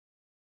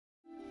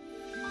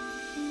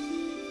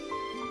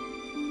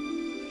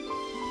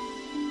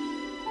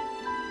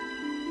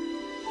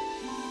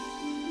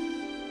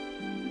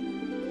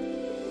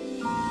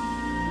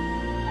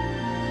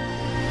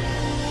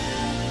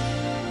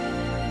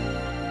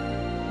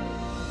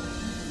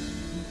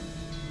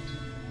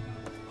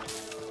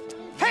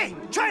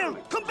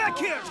Come back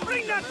here!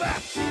 Bring that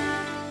back!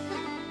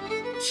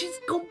 She's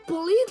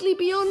completely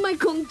beyond my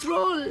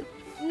control.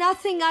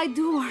 Nothing I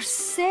do or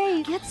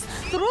say gets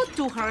through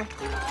to her.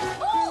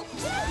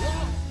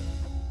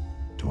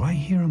 Do I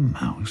hear a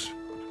mouse?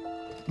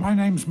 My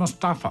name's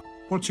Mustafa.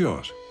 What's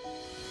yours?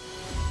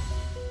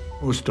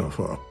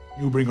 Mustafa,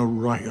 you bring a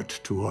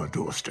riot to our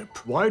doorstep.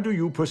 Why do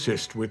you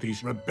persist with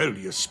these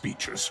rebellious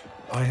speeches?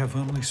 I have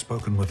only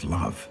spoken with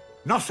love.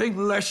 Nothing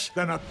less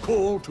than a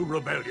call to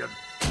rebellion.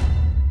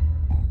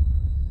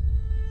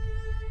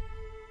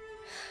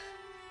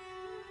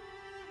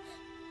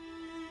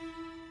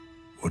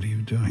 What are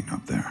you doing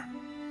up there?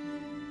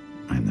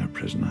 I'm their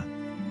prisoner.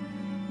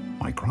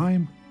 My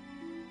crime?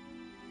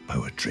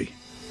 Poetry.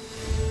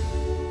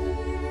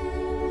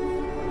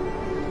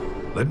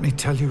 Let me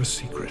tell you a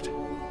secret.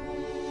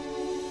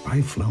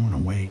 I've flown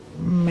away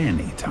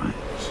many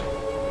times.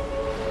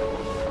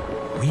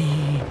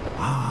 We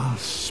are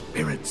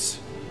spirits,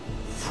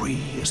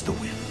 free as the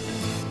wind.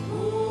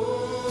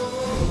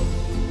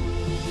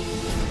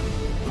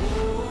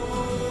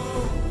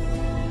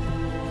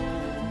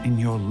 In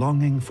your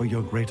longing for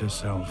your greater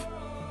self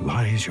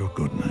lies your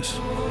goodness.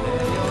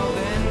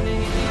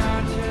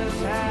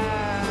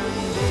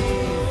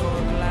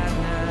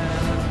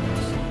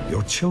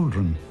 Your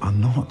children are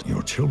not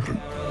your children.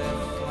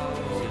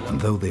 And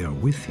though they are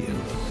with you,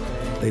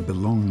 they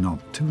belong not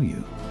to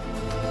you.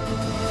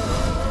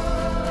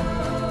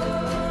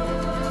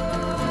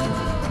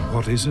 And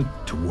what is it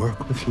to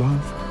work with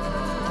love?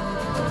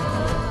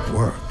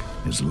 Work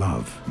is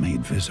love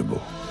made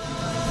visible.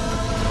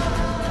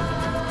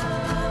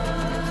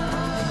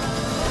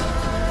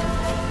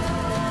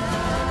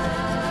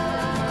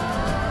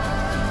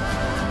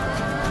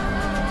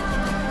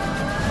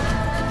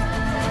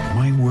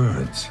 My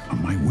words are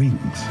my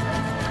wings,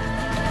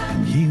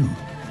 and you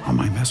are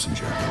my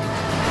messenger.